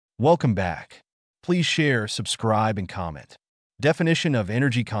Welcome back. Please share, subscribe, and comment. Definition of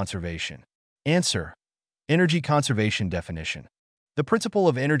energy conservation. Answer: energy conservation definition. The principle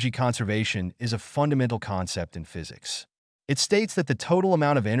of energy conservation is a fundamental concept in physics. It states that the total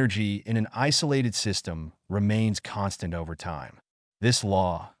amount of energy in an isolated system remains constant over time. This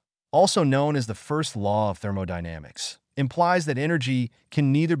law, also known as the first law of thermodynamics, implies that energy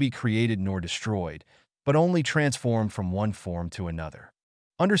can neither be created nor destroyed, but only transformed from one form to another.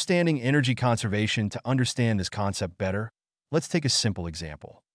 Understanding energy conservation. To understand this concept better, let's take a simple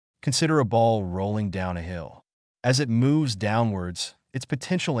example. Consider a ball rolling down a hill. As it moves downwards, its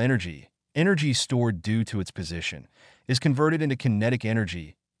potential energy, energy stored due to its position, is converted into kinetic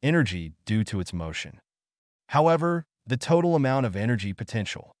energy, energy due to its motion. However, the total amount of energy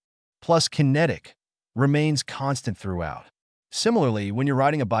potential plus kinetic remains constant throughout. Similarly, when you're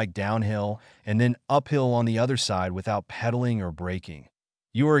riding a bike downhill and then uphill on the other side without pedaling or braking,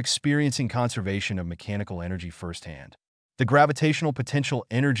 you are experiencing conservation of mechanical energy firsthand. The gravitational potential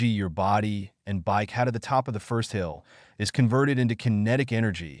energy your body and bike had at the top of the first hill is converted into kinetic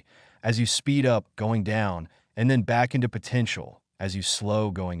energy as you speed up going down, and then back into potential as you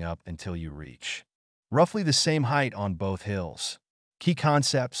slow going up until you reach roughly the same height on both hills. Key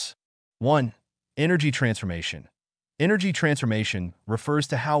concepts. 1. Energy transformation. Energy transformation refers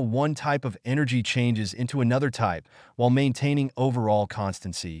to how one type of energy changes into another type while maintaining overall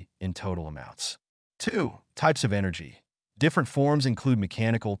constancy in total amounts. 2. Types of energy. Different forms include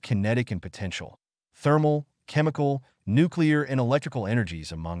mechanical, kinetic, and potential, thermal, chemical, nuclear, and electrical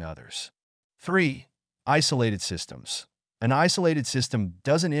energies, among others. 3. Isolated systems. An isolated system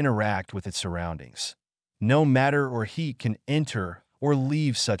doesn't interact with its surroundings. No matter or heat can enter or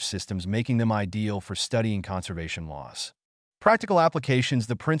leave such systems, making them ideal for studying conservation laws. Practical applications.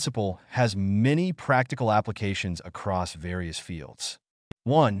 The principle has many practical applications across various fields.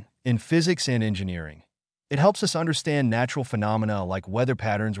 1. In physics and engineering. It helps us understand natural phenomena like weather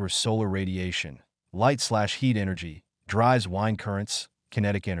patterns or solar radiation, light/heat energy, drives wind currents,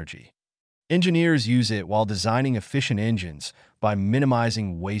 kinetic energy. Engineers use it while designing efficient engines by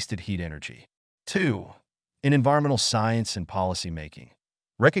minimizing wasted heat energy. 2. In environmental science and policymaking.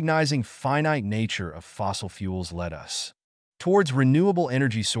 Recognizing finite nature of fossil fuels led us towards renewable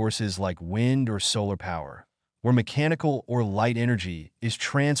energy sources like wind or solar power, where mechanical or light energy is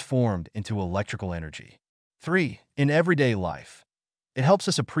transformed into electrical energy. 3. In everyday life. It helps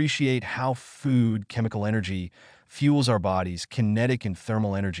us appreciate how food, chemical energy, fuels our bodies, kinetic and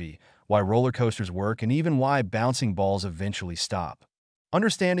thermal energy, why roller coasters work, and even why bouncing balls eventually stop.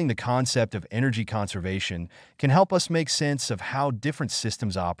 Understanding the concept of energy conservation can help us make sense of how different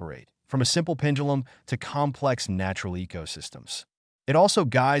systems operate, from a simple pendulum to complex natural ecosystems. It also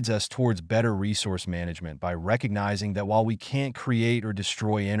guides us towards better resource management by recognizing that while we can't create or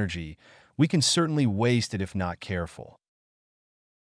destroy energy, we can certainly waste it if not careful.